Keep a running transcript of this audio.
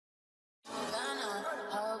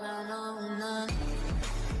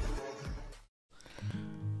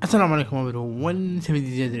Assalamu alaikum everyone,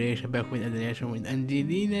 70 generation back with generation with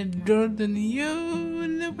Angelina Jordan. Yo,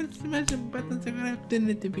 never smash the button, subscribe, turn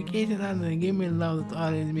notification on, and give me love. That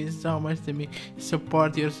always means so much to me.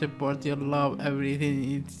 Support, your love,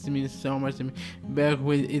 everything. It means so much to me. Back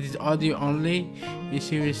with it is audio only. You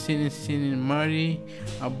see, we're seeing Mary,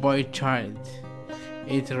 a boy child.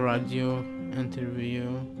 It's a radio interview.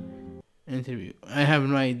 I have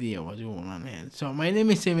no idea what's going on here. So my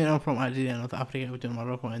name is Samir. I'm from Algeria, North Africa, between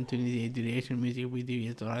Morocco and Tunisia. Duration music video,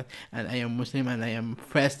 yes, alright. And I am Muslim, and I am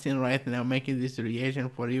fasting right now, making this reaction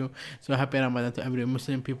for you. So happy Ramadan to every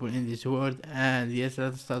Muslim people in this world. And yes,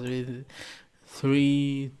 let's start with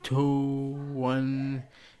 3, 2, 1.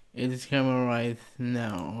 It is coming right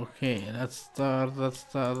now. Okay, let's start.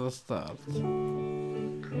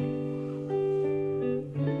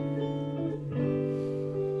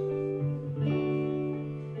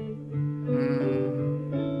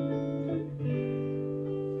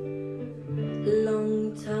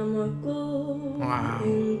 Long time ago, wow,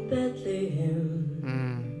 in Bethlehem,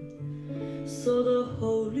 so the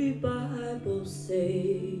Holy Bible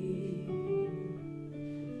say,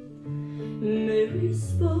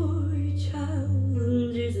 Mary's boy child,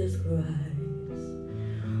 Jesus Christ,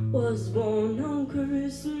 was born on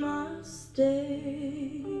Christmas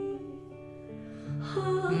Day.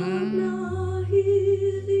 Now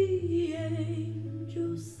hear the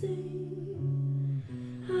angels sing,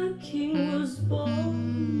 a king was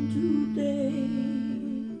born today,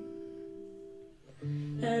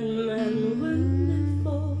 and man will live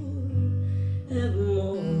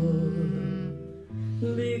forevermore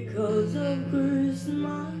because of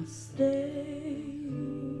Christmas Day.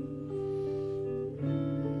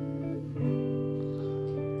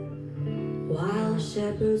 While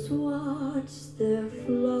shepherds watch their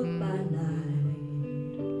flock by night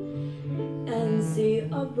and see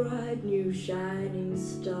a bright new shining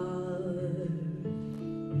star,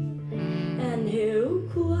 and hear a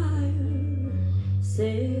choir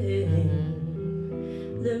sing,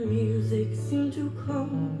 the music seemed to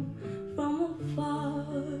come from afar.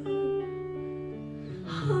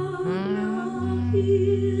 Now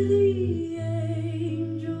hear the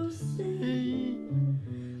angels sing,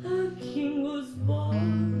 a king was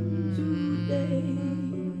born today,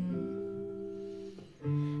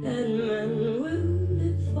 and men will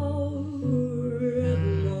live forevermore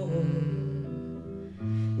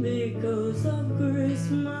because of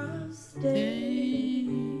Christmas Day.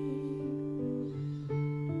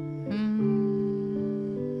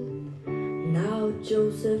 Now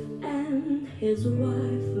Joseph and his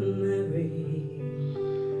wife Mary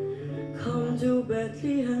come to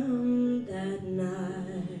Bethlehem that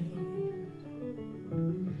night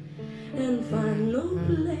and find no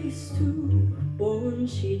place to born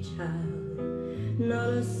she child, not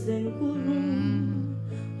a single room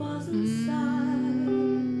was inside.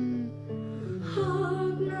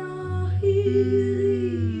 Hark now, hear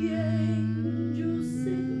the angels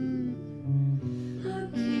sing, a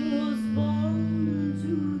king was born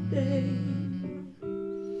today,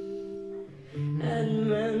 and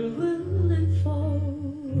men will live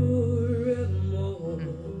forevermore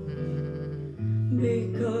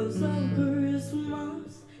because of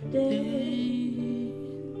Christmas Day.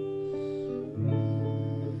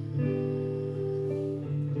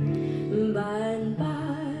 By and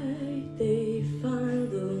by they find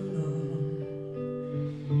the Lord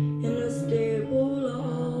in a stable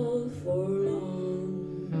all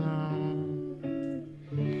forlorn,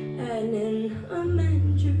 and in a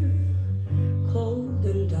manger cold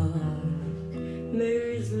and dark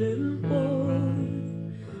Mary's little boy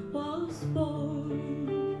was born.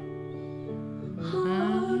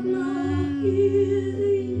 Hark now, hear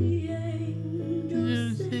the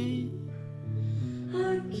angels sing, a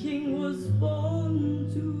king was born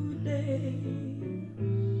today,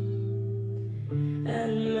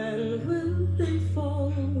 and man will live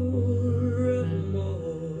forevermore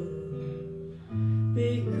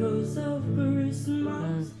because of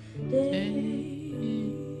Christmas Day.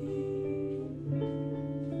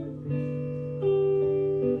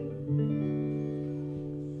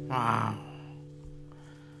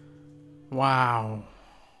 Wow.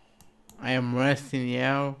 I am resting,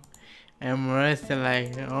 yo. I'm resting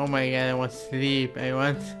like, oh my god, I want sleep.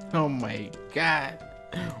 Oh my god.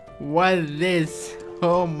 What is this?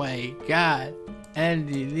 Oh my god.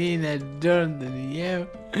 Angelina Jordan, yo.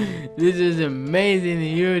 This is amazing,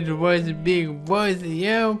 huge voice, big voice,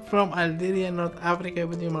 yo. From Algeria, North Africa,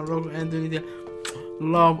 between Morocco and Tunisia.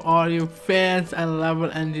 love all you fans and love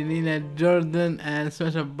Angelina Jordan, and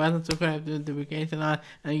smash a button, subscribe to the notification on,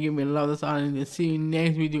 and give me love. That's all. And see you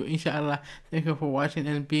next video, inshallah. Thank you for watching,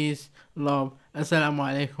 and peace, love. Assalamu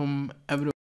alaikum, everyone.